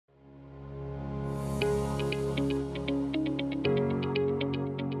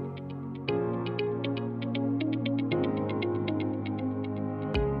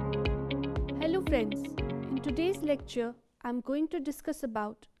friends, in today's lecture I am going to discuss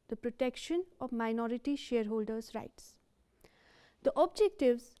about the protection of minority shareholders' rights. The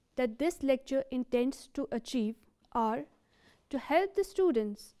objectives that this lecture intends to achieve are to help the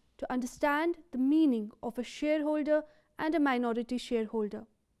students to understand the meaning of a shareholder and a minority shareholder,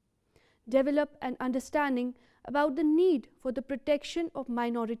 develop an understanding about the need for the protection of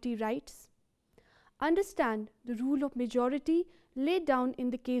minority rights, understand the rule of majority laid down in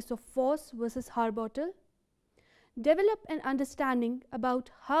the case of Foss versus Harbottle, develop an understanding about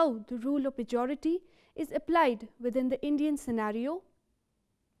how the rule of majority is applied within the Indian scenario,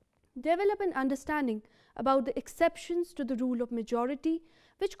 develop an understanding about the exceptions to the rule of majority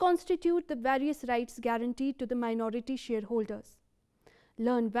which constitute the various rights guaranteed to the minority shareholders,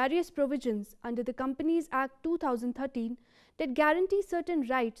 learn various provisions under the Companies Act 2013 that guarantee certain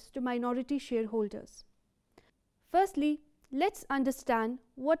rights to minority shareholders. Firstly, let's understand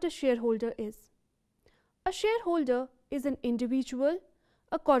what a shareholder is. A shareholder is an individual,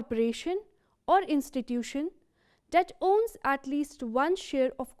 a corporation or institution that owns at least one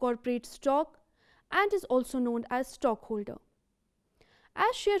share of corporate stock and is also known as stockholder.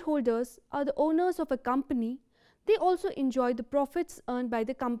 As shareholders are the owners of a company, they also enjoy the profits earned by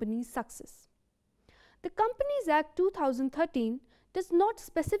the company's success. The Companies Act 2013 does not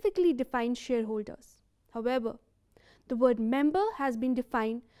specifically define shareholders. However, the word member has been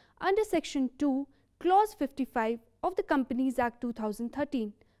defined under Section 2, Clause 55 of the Companies Act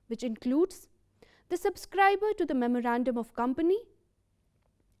 2013, which includes the subscriber to the memorandum of company,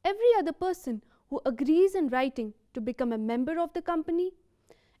 every other person who agrees in writing to become a member of the company,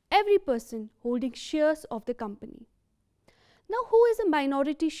 every person holding shares of the company. Now, who is a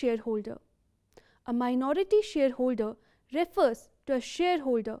minority shareholder? A minority shareholder refers to a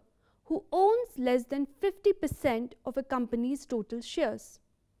shareholder who owns less than 50% of a company's total shares.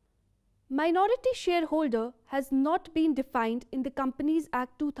 Minority shareholder has not been defined in the Companies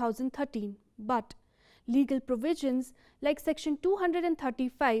Act 2013, but legal provisions like Section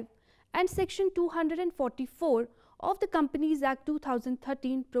 235 and Section 244 of the Companies Act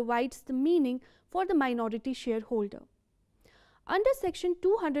 2013 provides the meaning for the minority shareholder. Under Section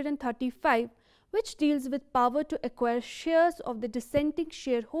 235, which deals with power to acquire shares of the dissenting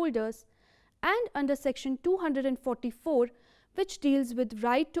shareholders, and under Section 244, which deals with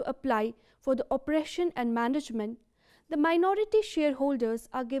right to apply for the operation and management, the minority shareholders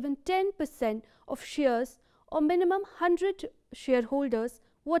are given 10% of shares or minimum 100 shareholders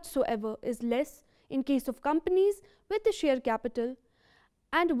whatsoever is less in case of companies with the share capital,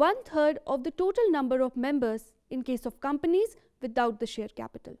 and 1/3 of the total number of members in case of companies without the share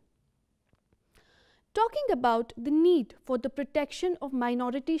capital. Talking about the need for the protection of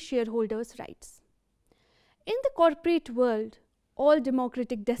minority shareholders' rights. In the corporate world, all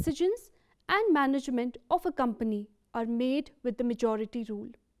democratic decisions and management of a company are made with the majority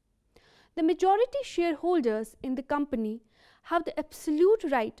rule. The majority shareholders in the company have the absolute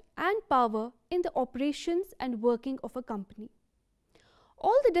right and power in the operations and working of a company.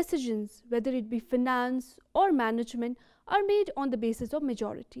 All the decisions, whether it be finance or management, are made on the basis of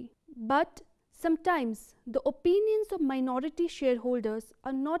majority. But sometimes the opinions of minority shareholders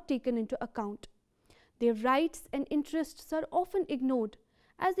are not taken into account. Their rights and interests are often ignored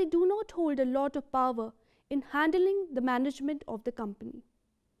as they do not hold a lot of power in handling the management of the company.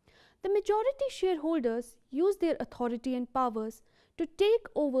 The majority shareholders use their authority and powers to take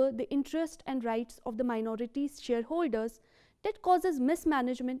over the interest and rights of the minority shareholders that causes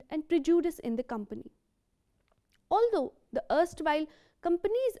mismanagement and prejudice in the company. Although the erstwhile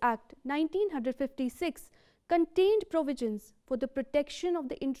Companies Act 1956 contained provisions for the protection of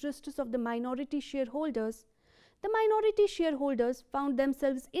the interests of the minority shareholders, the minority shareholders found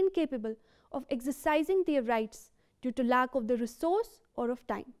themselves incapable of exercising their rights due to lack of the resource or of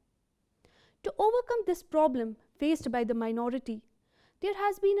time. To overcome this problem faced by the minority, there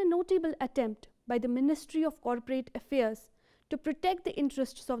has been a notable attempt by the Ministry of Corporate Affairs to protect the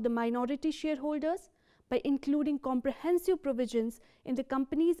interests of the minority shareholders by including comprehensive provisions in the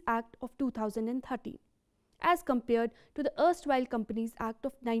Companies Act of 2013 as compared to the erstwhile Companies Act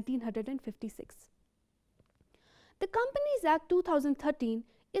of 1956. The Companies Act 2013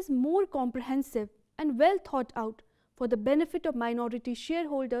 is more comprehensive and well thought out for the benefit of minority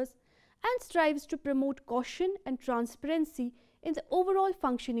shareholders and strives to promote caution and transparency in the overall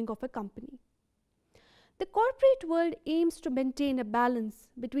functioning of a company. The corporate world aims to maintain a balance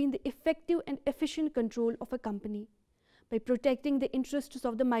between the effective and efficient control of a company by protecting the interests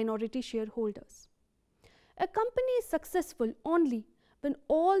of the minority shareholders. A company is successful only when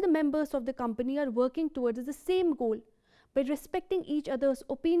all the members of the company are working towards the same goal by respecting each other's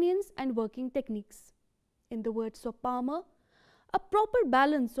opinions and working techniques. In the words of Palmer, a proper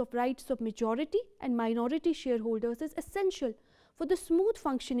balance of rights of majority and minority shareholders is essential for the smooth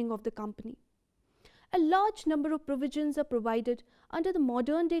functioning of the company. A large number of provisions are provided under the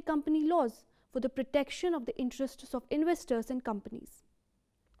modern-day company laws for the protection of the interests of investors and companies.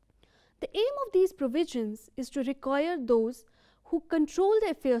 The aim of these provisions is to require those who control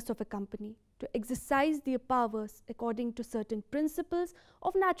the affairs of a company to exercise their powers according to certain principles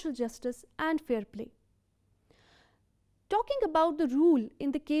of natural justice and fair play. Talking about the rule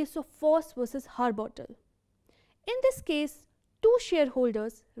in the case of Foss versus Harbottle. In this case, two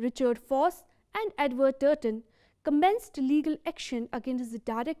shareholders, Richard Foss and Edward Turton, commenced legal action against the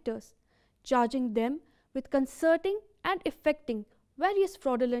directors, charging them with concerting and effecting various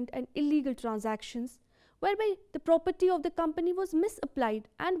fraudulent and illegal transactions whereby the property of the company was misapplied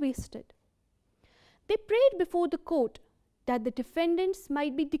and wasted. They prayed before the court that the defendants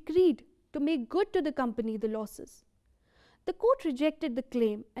might be decreed to make good to the company the losses. The court rejected the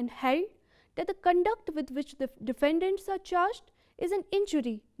claim and held that the conduct with which the defendants are charged is an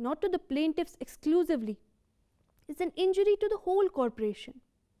injury not to the plaintiffs exclusively, it is an injury to the whole corporation.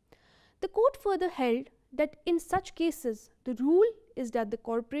 The court further held that in such cases, the rule is that the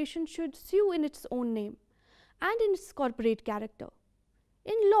corporation should sue in its own name and in its corporate character.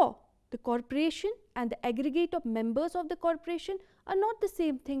 In law, the corporation and the aggregate of members of the corporation are not the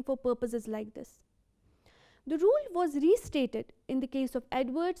same thing for purposes like this. The rule was restated in the case of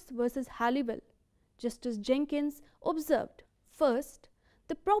Edwards versus Halliwell. Justice Jenkins observed, first,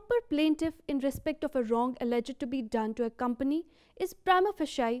 the proper plaintiff in respect of a wrong alleged to be done to a company is prima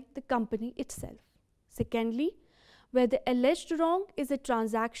facie the company itself. Secondly, where the alleged wrong is a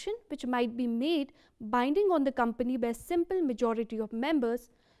transaction which might be made binding on the company by a simple majority of members,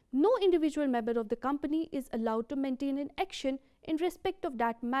 no individual member of the company is allowed to maintain an action in respect of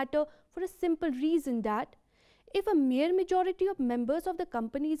that matter for a simple reason that if a mere majority of members of the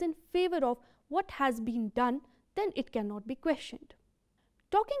company is in favor of what has been done, then it cannot be questioned.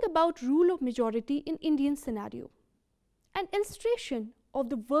 Talking about rule of majority in Indian scenario. An illustration of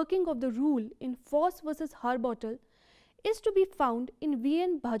the working of the rule in Foss versus Harbottle is to be found in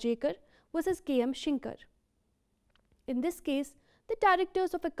V.N. Bhajekar versus K.M. Shinkar. In this case, the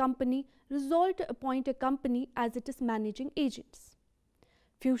directors of a company resolved to appoint a company as its managing agents.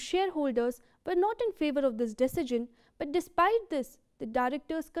 Few shareholders were not in favor of this decision, but despite this, the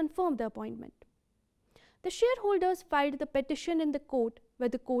directors confirmed the appointment. The shareholders filed the petition in the court, where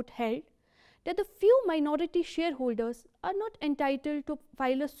the court held that the few minority shareholders are not entitled to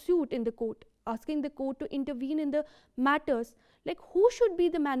file a suit in the court, asking the court to intervene in the matters like who should be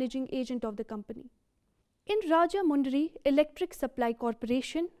the managing agent of the company. In Rajamundry Electric Supply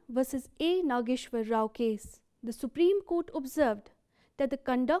Corporation versus A. Nageshwar Rao case, the Supreme Court observed that the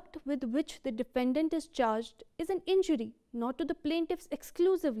conduct with which the defendant is charged is an injury not to the plaintiffs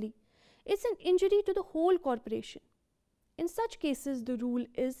exclusively, it is an injury to the whole corporation. In such cases, the rule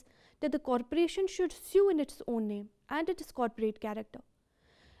is that the corporation should sue in its own name and its corporate character.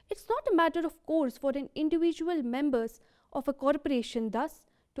 It's not a matter of course for an individual members of a corporation thus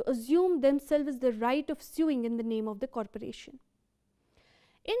to assume themselves the right of suing in the name of the corporation.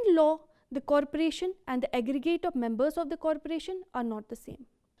 In law, the corporation and the aggregate of members of the corporation are not the same.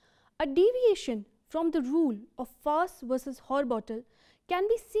 A deviation from the rule of Foss versus Harbottle can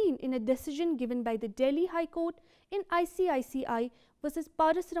be seen in a decision given by the Delhi High Court in ICICI versus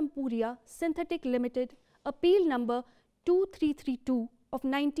Parasrampuria Synthetic Limited, appeal number 2332 of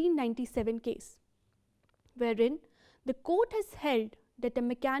 1997 case, wherein the court has held that a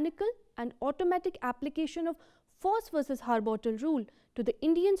mechanical and automatic application of Foss versus Harbottle rule to the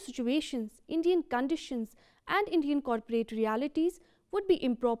Indian situations, Indian conditions and Indian corporate realities would be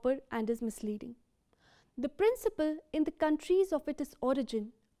improper and is misleading. The principle in the countries of its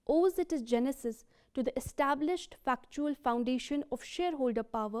origin owes its genesis to the established factual foundation of shareholder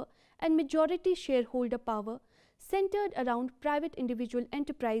power and majority shareholder power centered around private individual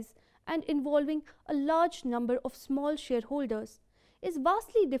enterprise and involving a large number of small shareholders is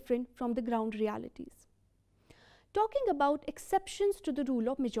vastly different from the ground realities. Talking about exceptions to the rule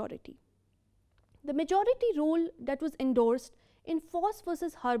of majority. The majority rule that was endorsed in Foss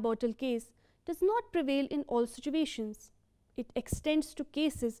versus Harbottle case does not prevail in all situations. It extends to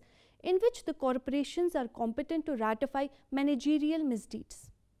cases in which the corporations are competent to ratify managerial misdeeds.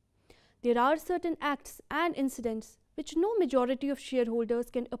 There are certain acts and incidents which no majority of shareholders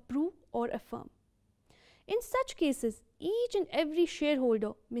can approve or affirm. In such cases, each and every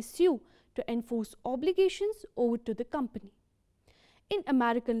shareholder may sue to enforce obligations owed to the company. In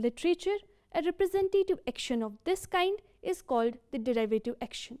American literature, a representative action of this kind is called the derivative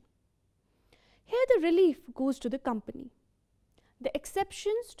action. Here the relief goes to the company. The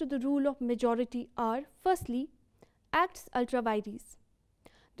exceptions to the rule of majority are, firstly, acts ultra vires.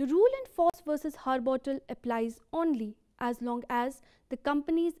 The rule in Foss versus Harbottle applies only as long as the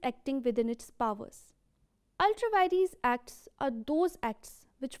company is acting within its powers. Ultra vires acts are those acts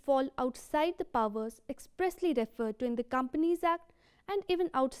which fall outside the powers expressly referred to in the Companies Act and even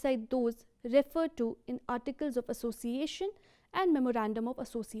outside those referred to in Articles of Association and Memorandum of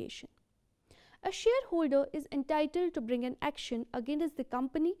Association. A shareholder is entitled to bring an action against the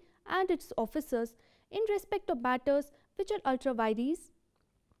company and its officers in respect of matters which are ultra vires,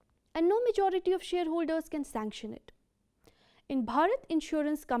 and no majority of shareholders can sanction it. In Bharat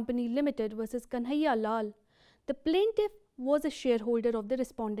Insurance Company Limited versus Kanhaiya Lal, the plaintiff was a shareholder of the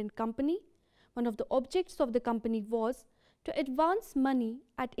respondent company. One of the objects of the company was to advance money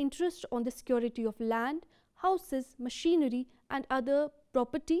at interest on the security of land, houses, machinery and other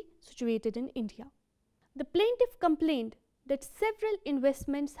property situated in India. The plaintiff complained that several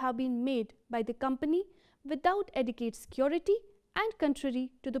investments have been made by the company without adequate security and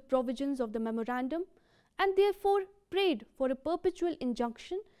contrary to the provisions of the memorandum, and therefore prayed for a perpetual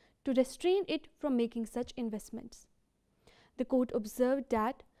injunction to restrain it from making such investments. The court observed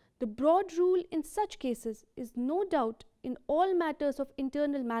that the broad rule in such cases is no doubt in all matters of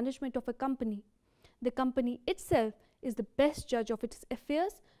internal management of a company. The company itself is the best judge of its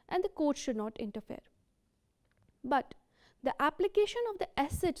affairs and the court should not interfere. But the application of the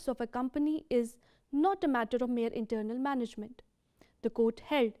assets of a company is not a matter of mere internal management. The court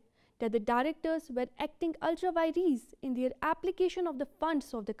held that the directors were acting ultra vires in their application of the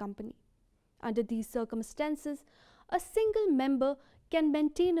funds of the company. Under these circumstances, a single member can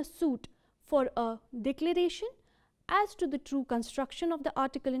maintain a suit for a declaration as to the true construction of the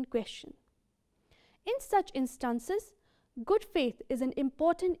article in question. In such instances, good faith is an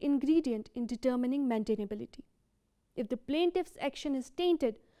important ingredient in determining maintainability. If the plaintiff's action is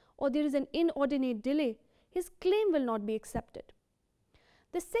tainted or there is an inordinate delay, his claim will not be accepted.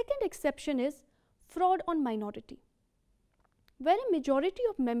 The second exception is fraud on minority. Where a majority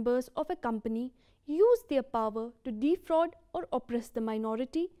of members of a company use their power to defraud or oppress the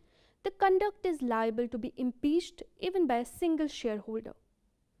minority, the conduct is liable to be impeached even by a single shareholder.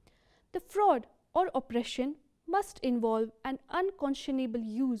 The fraud or oppression must involve an unconscionable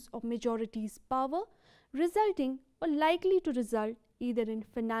use of majority's power, resulting or likely to result either in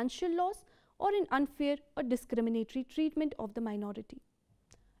financial loss or in unfair or discriminatory treatment of the minority.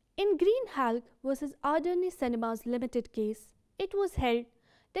 In Greenhalgh versus Adani Cinemas Limited case, it was held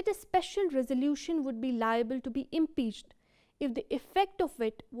that a special resolution would be liable to be impeached if the effect of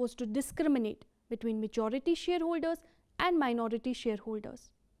it was to discriminate between majority shareholders and minority shareholders,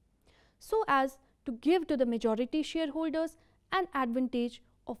 so as to give to the majority shareholders an advantage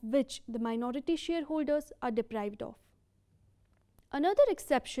of which the minority shareholders are deprived of. Another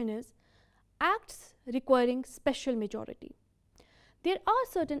exception is acts requiring special majority. There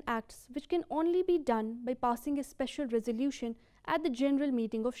are certain acts which can only be done by passing a special resolution at the general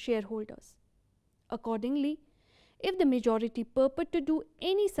meeting of shareholders. Accordingly, if the majority purport to do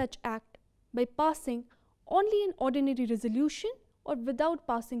any such act by passing only an ordinary resolution or without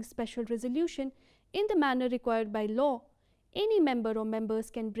passing special resolution in the manner required by law, any member or members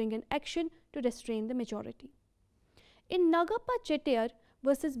can bring an action to restrain the majority. In Nagappa Chettiar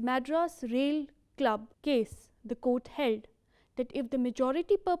versus Madras Rail Club case, the court held that if the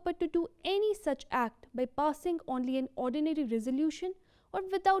majority purport to do any such act by passing only an ordinary resolution or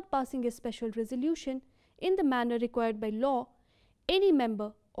without passing a special resolution in the manner required by law, any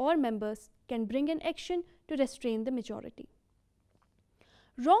member or members can bring an action to restrain the majority.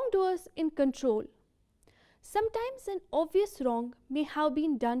 Wrongdoers in control. Sometimes an obvious wrong may have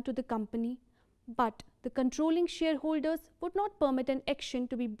been done to the company, but the controlling shareholders would not permit an action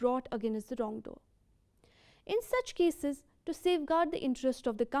to be brought against the wrongdoer. In such cases, to safeguard the interest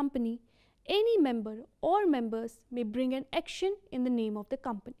of the company, any member or members may bring an action in the name of the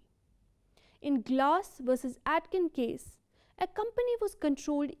company. In Glass versus Atkin case, a company was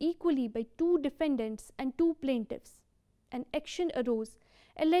controlled equally by two defendants and two plaintiffs. An action arose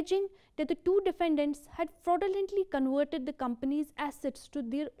alleging that the two defendants had fraudulently converted the company's assets to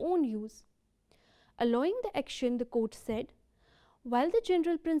their own use. Allowing the action, the court said, while the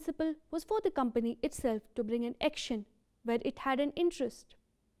general principle was for the company itself to bring an action where it had an interest,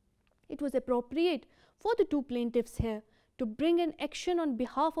 it was appropriate for the two plaintiffs here to bring an action on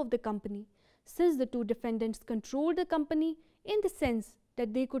behalf of the company, since the two defendants controlled the company in the sense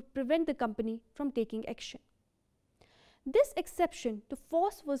that they could prevent the company from taking action. This exception to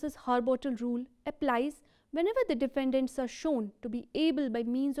Foss versus Harbottle rule applies whenever the defendants are shown to be able by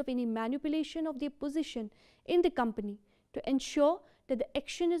means of any manipulation of their position in the company to ensure that the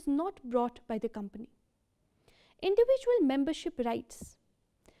action is not brought by the company. Individual membership rights.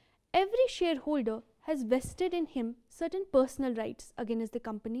 Every shareholder has vested in him certain personal rights against the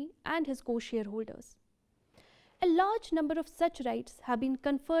company and his co-shareholders. A large number of such rights have been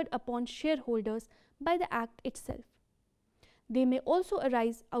conferred upon shareholders by the Act itself. They may also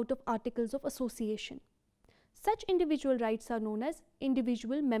arise out of articles of association. Such individual rights are known as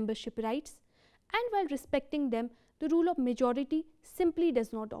individual membership rights, and while respecting them, the rule of majority simply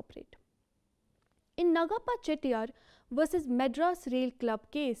does not operate. In Nagappa Chettiar versus Madras Rail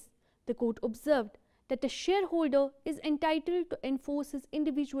Club case, the court observed that a shareholder is entitled to enforce his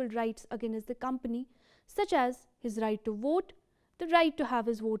individual rights against the company, such as his right to vote, the right to have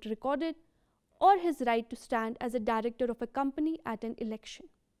his vote recorded, or his right to stand as a director of a company at an election.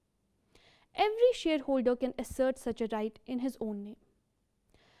 Every shareholder can assert such a right in his own name.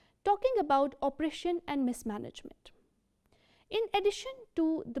 Talking about oppression and mismanagement. In addition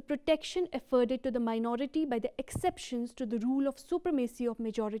to the protection afforded to the minority by the exceptions to the rule of supremacy of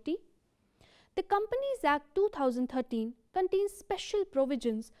majority, the Companies Act 2013 contains special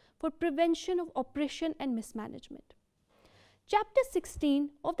provisions for prevention of oppression and mismanagement. Chapter 16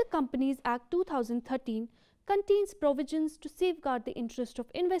 of the Companies Act 2013 contains provisions to safeguard the interest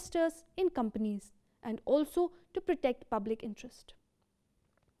of investors in companies and also to protect public interest.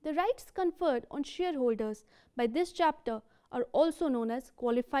 The rights conferred on shareholders by this chapter are also known as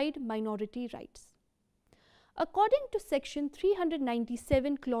qualified minority rights. According to Section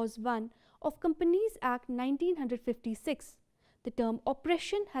 397 Clause 1 of Companies Act 1956, the term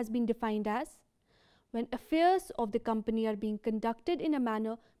oppression has been defined as when affairs of the company are being conducted in a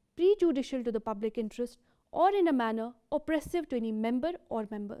manner prejudicial to the public interest or in a manner oppressive to any member or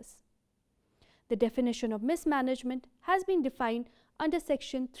members. The definition of mismanagement has been defined under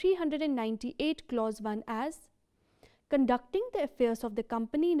Section 398 Clause 1 as conducting the affairs of the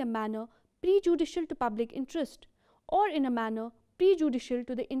company in a manner prejudicial to public interest or in a manner prejudicial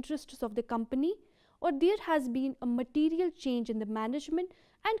to the interests of the company, or there has been a material change in the management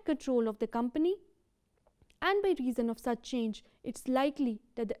and control of the company, and by reason of such change, it's likely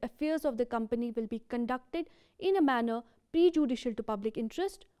that the affairs of the company will be conducted in a manner prejudicial to public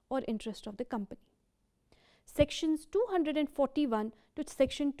interest or interest of the company. Sections 241 to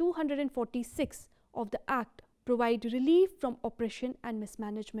Section 246 of the Act provide relief from oppression and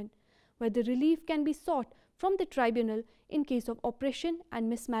mismanagement, where the relief can be sought from the tribunal in case of oppression and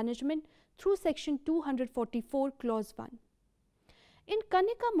mismanagement through Section 244 Clause 1. In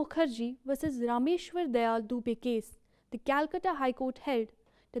Kanika Mukherjee versus Rameshwar Dayal Dubey case, the Calcutta High Court held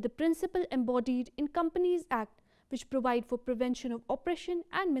that the principle embodied in Companies Act, which provide for prevention of oppression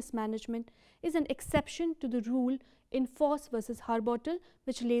and mismanagement, is an exception to the rule in Foss versus Harbottle,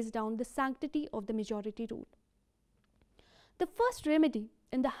 which lays down the sanctity of the majority rule. The first remedy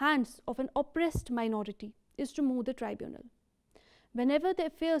in the hands of an oppressed minority is to move the tribunal. Whenever the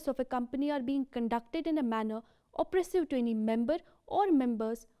affairs of a company are being conducted in a manner oppressive to any member or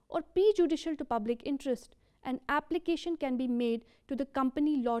members or prejudicial to public interest, an application can be made to the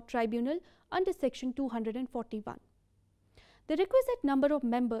Company Law Tribunal under Section 241. The requisite number of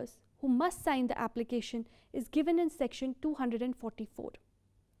members who must sign the application is given in Section 244.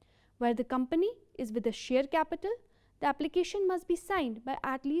 Where the company is with a share capital, the application must be signed by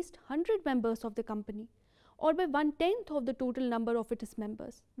at least 100 members of the company, or by 1/10 of the total number of its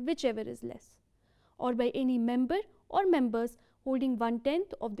members, whichever is less, or by any member or members holding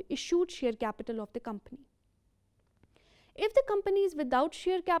 1/10 of the issued share capital of the company. If the company is without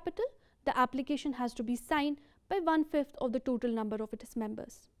share capital, the application has to be signed by 1/5 of the total number of its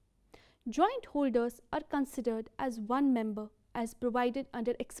members. Joint holders are considered as one member as provided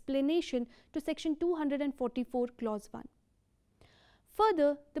under explanation to Section 244 Clause 1.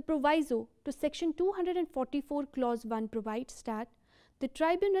 Further, the proviso to Section 244 Clause 1 provides that the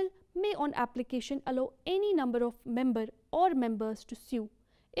tribunal may on application allow any number of member or members to sue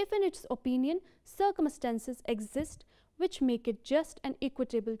if in its opinion circumstances exist which make it just and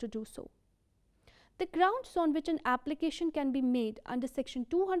equitable to do so. The grounds on which an application can be made under Section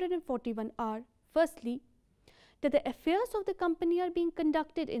 241 are, firstly, that the affairs of the company are being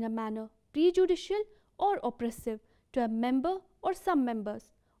conducted in a manner prejudicial or oppressive to a member or some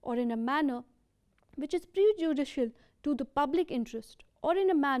members, or in a manner which is prejudicial to the public interest, or in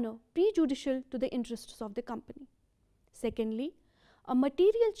a manner prejudicial to the interests of the company. Secondly, a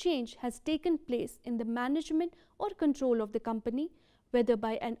material change has taken place in the management or control of the company, whether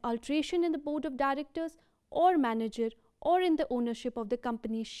by an alteration in the board of directors or manager or in the ownership of the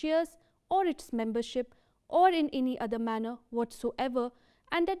company's shares or its membership or in any other manner whatsoever,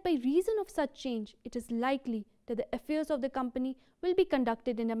 and that by reason of such change it is likely that the affairs of the company will be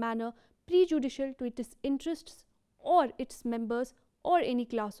conducted in a manner prejudicial to its interests or its members or any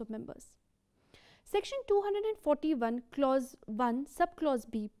class of members. Section 241 Clause 1 Subclause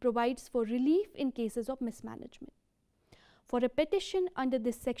B provides for relief in cases of mismanagement. For a petition under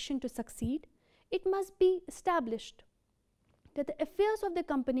this section to succeed, it must be established that the affairs of the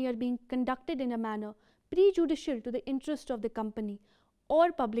company are being conducted in a manner prejudicial to the interest of the company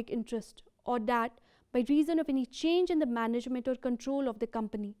or public interest, or that by reason of any change in the management or control of the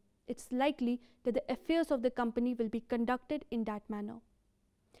company, it's likely that the affairs of the company will be conducted in that manner.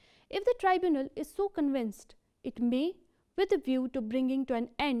 If the tribunal is so convinced, it may, with a view to bringing to an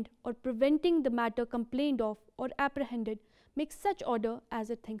end or preventing the matter complained of or apprehended, make such order as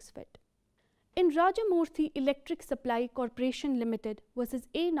it thinks fit. In Rajamurthy Electric Supply Corporation Limited versus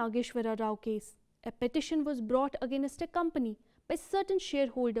A. Nageshwara Rao case, a petition was brought against a company by certain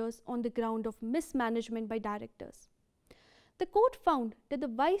shareholders on the ground of mismanagement by directors. The court found that the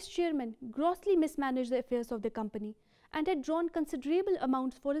vice chairman grossly mismanaged the affairs of the company and had drawn considerable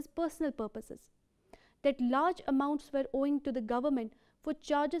amounts for his personal purposes, that large amounts were owing to the government for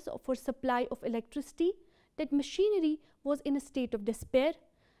charges for supply of electricity, that machinery was in a state of despair,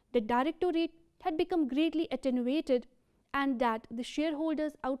 the directorate had become greatly attenuated, and that the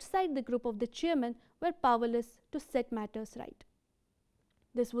shareholders outside the group of the chairman were powerless to set matters right.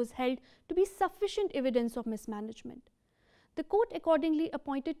 This was held to be sufficient evidence of mismanagement. The court accordingly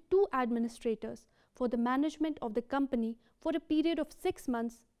appointed 2 administrators for the management of the company for a period of 6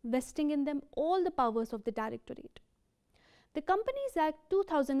 months, vesting in them all the powers of the directorate. The Companies Act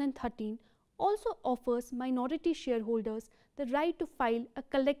 2013 also offers minority shareholders the right to file a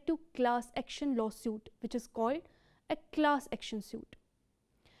collective class action lawsuit, which is called a class action suit.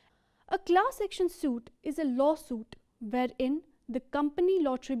 A class action suit is a lawsuit wherein the Company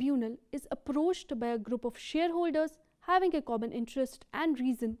Law Tribunal is approached by a group of shareholders having a common interest and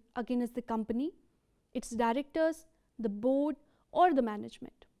reason against the company, its directors, the board, or the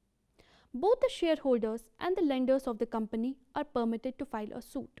management. Both the shareholders and the lenders of the company are permitted to file a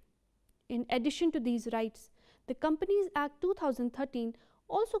suit. In addition to these rights, the Companies Act 2013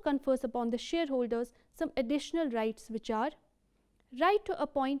 also confers upon the shareholders some additional rights, which are right to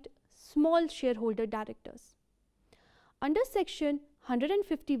appoint small shareholder directors. Under Section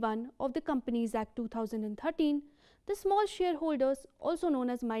 151 of the Companies Act 2013, the small shareholders, also known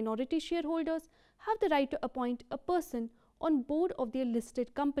as minority shareholders, have the right to appoint a person on board of their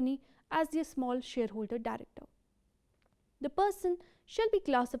listed company as their small shareholder director. The person shall be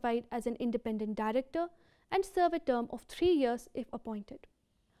classified as an independent director and serve a term of 3 years if appointed.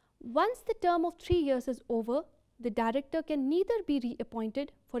 Once the term of 3 years is over, the director can neither be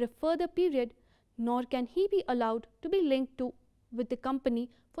reappointed for a further period nor can he be allowed to be linked with the company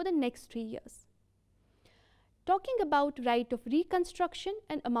for the next 3 years. Talking about right of reconstruction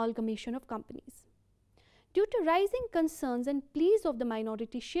and amalgamation of companies. Due to rising concerns and pleas of the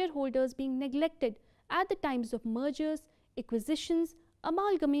minority shareholders being neglected at the times of mergers, acquisitions,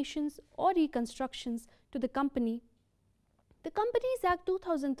 amalgamations, or reconstructions to the company, the Companies Act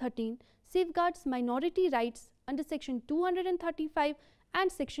 2013 safeguards minority rights under Section 235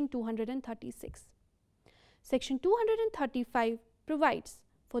 and Section 236. Section 235 provides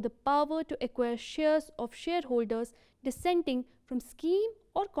for the power to acquire shares of shareholders dissenting from scheme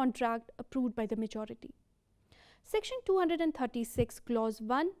or contract approved by the majority. Section 236 Clause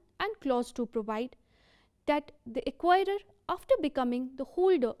 1 and Clause 2 provide that the acquirer, after becoming the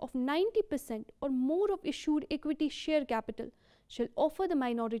holder of 90% or more of issued equity share capital, shall offer the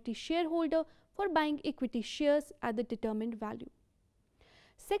minority shareholder for buying equity shares at the determined value.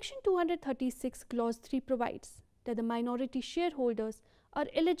 Section 236 Clause 3 provides that the minority shareholders are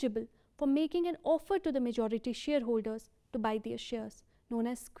eligible for making an offer to the majority shareholders to buy their shares, known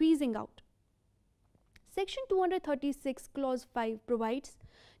as squeezing out. Section 236 Clause 5 provides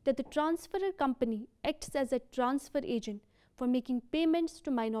that the transferor company acts as a transfer agent for making payments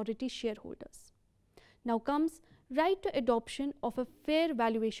to minority shareholders. Now comes right to adoption of a fair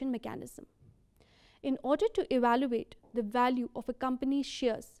valuation mechanism. In order to evaluate the value of a company's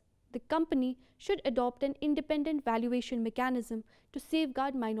shares, the company should adopt an independent valuation mechanism to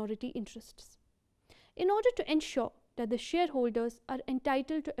safeguard minority interests. In order to ensure that the shareholders are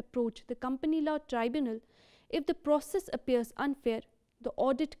entitled to approach the Company Law Tribunal if the process appears unfair, the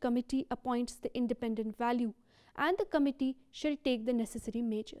audit committee appoints the independent value and the committee shall take the necessary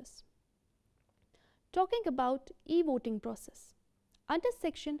measures. Talking about e-voting process. Under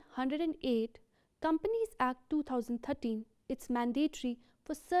Section 108 Companies Act 2013, it's mandatory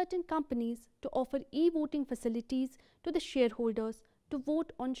for certain companies to offer e-voting facilities to the shareholders to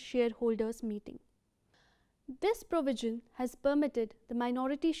vote on shareholders' meeting. This provision has permitted the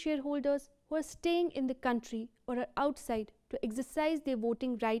minority shareholders who are staying in the country or are outside to exercise their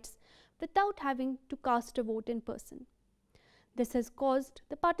voting rights without having to cast a vote in person. This has caused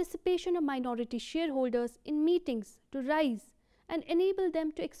the participation of minority shareholders in meetings to rise and enable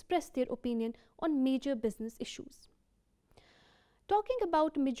them to express their opinion on major business issues. Talking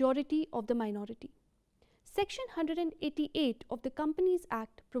about majority of the minority, Section 188 of the Companies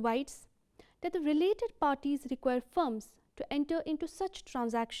Act provides that the related parties require firms to enter into such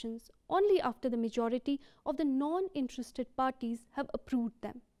transactions only after the majority of the non-interested parties have approved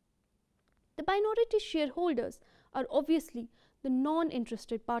them. The minority shareholders are obviously the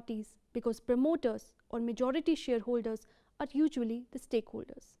non-interested parties because promoters or majority shareholders are usually the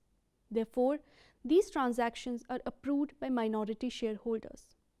stakeholders. Therefore, these transactions are approved by minority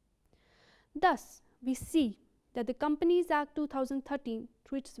shareholders. Thus, we see that the Companies Act 2013,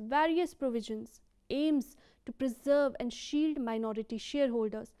 through its various provisions, aims to preserve and shield minority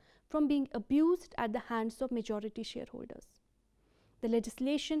shareholders from being abused at the hands of majority shareholders. The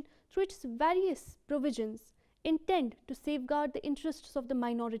legislation, through its various provisions, intend to safeguard the interests of the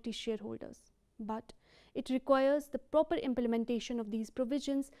minority shareholders, but it requires the proper implementation of these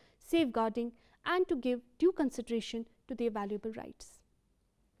provisions, safeguarding and to give due consideration to their valuable rights.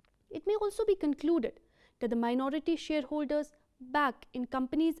 It may also be concluded that the minority shareholders back in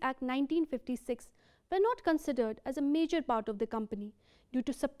Companies Act 1956 were not considered as a major part of the company due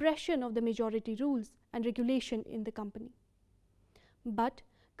to suppression of the majority rules and regulation in the company. But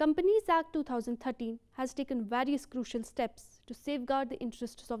Companies Act 2013 has taken various crucial steps to safeguard the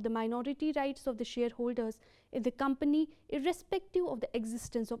interests of the minority rights of the shareholders in the company irrespective of the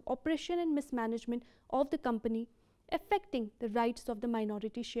existence of operation and mismanagement of the company affecting the rights of the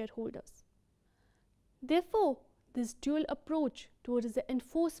minority shareholders. Therefore, this dual approach towards the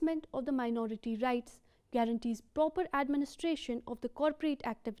enforcement of the minority rights guarantees proper administration of the corporate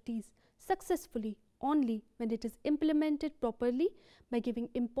activities successfully only when it is implemented properly by giving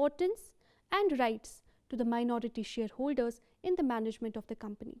importance and rights to the minority shareholders in the management of the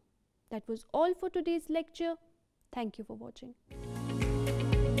company. That was all for today's lecture. Thank you for watching.